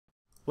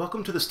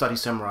Welcome to the Study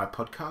Samurai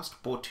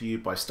podcast, brought to you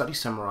by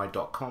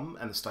StudySamurai.com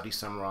and the Study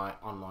Samurai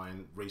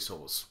online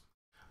resource.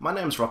 My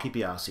name is Rocky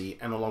Biasi,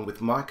 and along with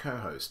my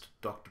co-host,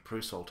 Dr.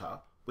 Prue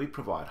Salter, we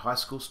provide high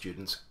school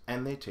students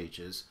and their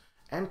teachers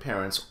and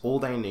parents all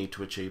they need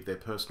to achieve their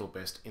personal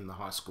best in the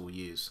high school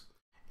years.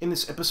 In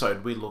this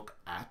episode, we look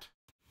at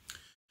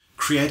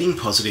creating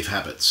positive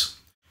habits.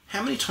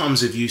 How many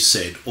times have you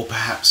said, or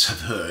perhaps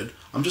have heard,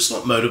 I'm just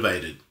not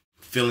motivated,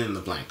 fill in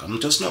the blank,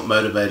 I'm just not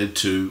motivated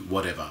to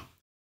whatever.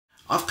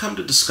 I've come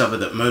to discover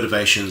that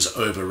motivation's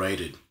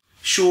overrated.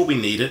 Sure, we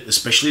need it,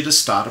 especially to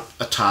start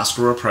a task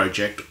or a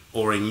project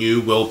or a new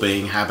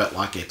well-being habit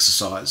like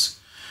exercise.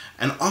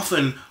 And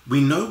often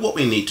we know what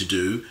we need to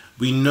do,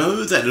 we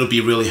know that it'll be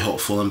really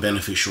helpful and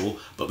beneficial,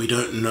 but we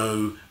don't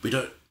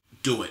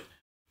do it.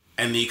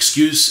 And the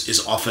excuse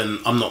is often,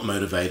 I'm not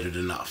motivated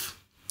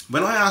enough.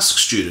 When I ask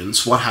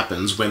students what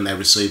happens when they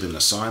receive an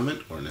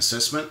assignment or an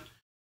assessment,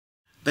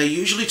 they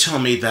usually tell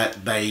me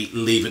that they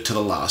leave it to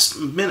the last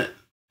minute.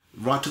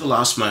 Right to the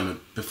last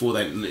moment before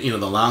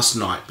the last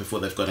night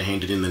before they've got to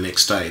hand it in the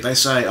next day. They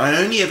say, I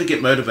only ever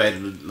get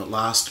motivated in the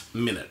last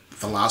minute,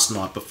 the last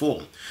night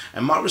before.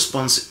 And my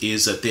response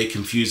is that they're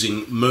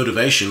confusing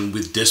motivation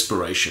with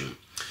desperation.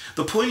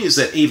 The point is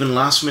that even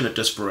last minute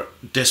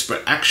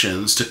desperate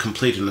actions to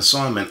complete an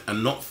assignment are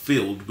not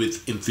filled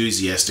with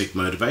enthusiastic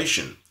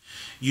motivation.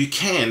 You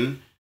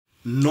can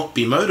not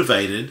be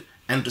motivated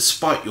and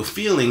despite your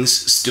feelings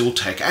still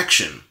take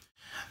action.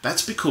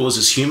 That's because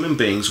as human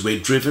beings, we're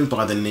driven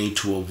by the need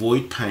to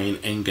avoid pain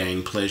and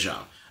gain pleasure.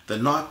 The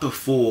night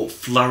before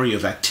flurry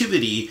of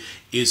activity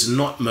is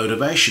not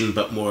motivation,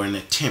 but more an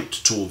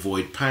attempt to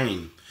avoid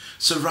pain.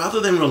 So rather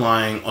than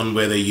relying on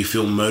whether you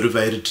feel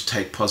motivated to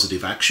take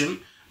positive action,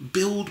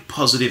 build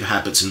positive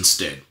habits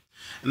instead.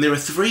 And there are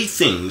three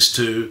things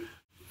that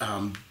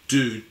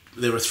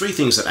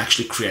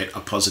actually create a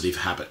positive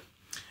habit.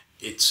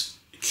 It's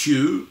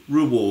cue,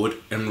 reward,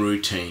 and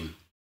routine.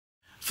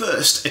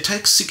 First, it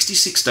takes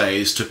 66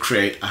 days to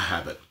create a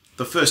habit.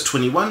 The first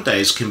 21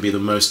 days can be the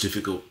most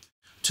difficult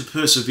to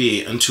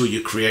persevere until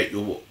you create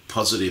your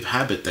positive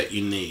habit that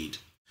you need.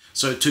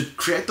 So to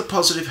create the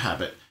positive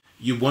habit,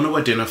 you want to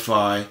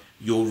identify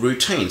your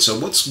routine. So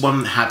what's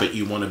one habit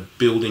you want to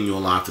build in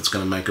your life that's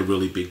going to make a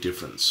really big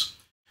difference?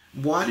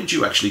 Why did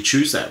you actually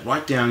choose that?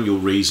 Write down your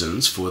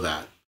reasons for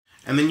that.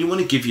 And then you want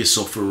to give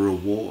yourself a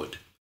reward.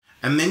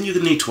 And then you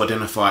need to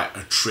identify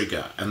a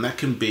trigger, and that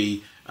can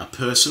be a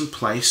person,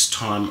 place,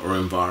 time, or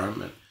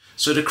environment.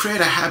 So to create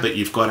a habit,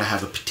 you've got to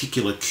have a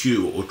particular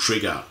cue or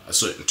trigger, a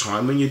certain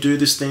time when you do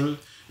this thing,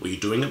 or you're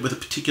doing it with a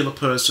particular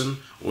person,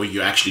 or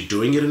you're actually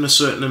doing it in a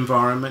certain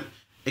environment.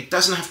 It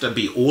doesn't have to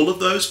be all of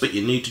those, but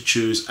you need to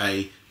choose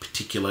a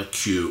particular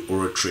cue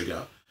or a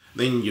trigger.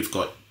 Then you've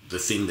got the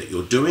thing that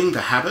you're doing,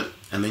 the habit,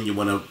 and then you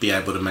want to be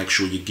able to make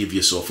sure you give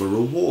yourself a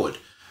reward.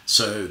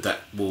 So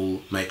that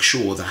will make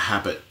sure the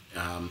habit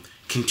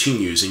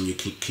continues and you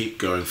can keep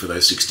going for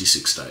those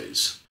 66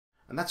 days.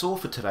 And that's all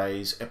for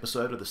today's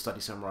episode of the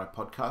Study Samurai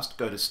podcast.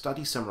 Go to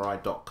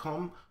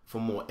StudySamurai.com for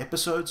more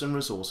episodes and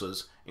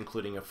resources,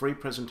 including a free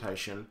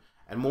presentation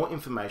and more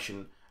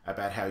information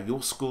about how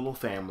your school or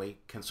family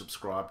can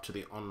subscribe to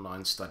the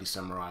online Study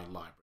Samurai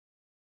library.